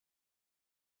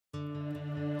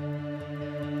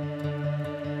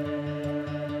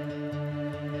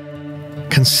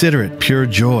Consider it pure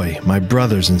joy, my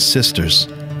brothers and sisters,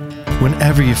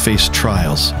 whenever you face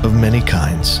trials of many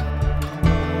kinds,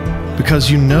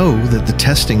 because you know that the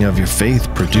testing of your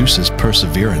faith produces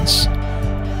perseverance.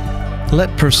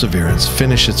 Let perseverance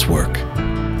finish its work,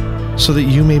 so that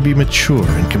you may be mature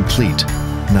and complete,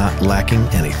 not lacking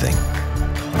anything.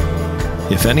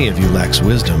 If any of you lacks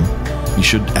wisdom, you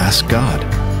should ask God,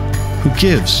 who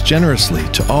gives generously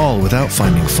to all without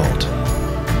finding fault,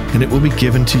 and it will be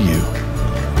given to you.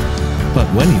 But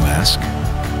when you ask,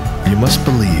 you must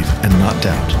believe and not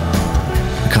doubt,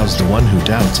 because the one who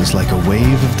doubts is like a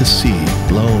wave of the sea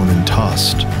blown and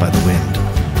tossed by the wind.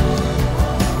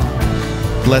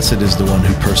 Blessed is the one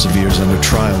who perseveres under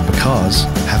trial, because,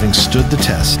 having stood the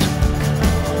test,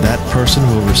 that person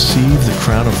will receive the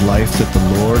crown of life that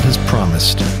the Lord has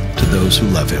promised to those who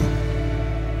love him.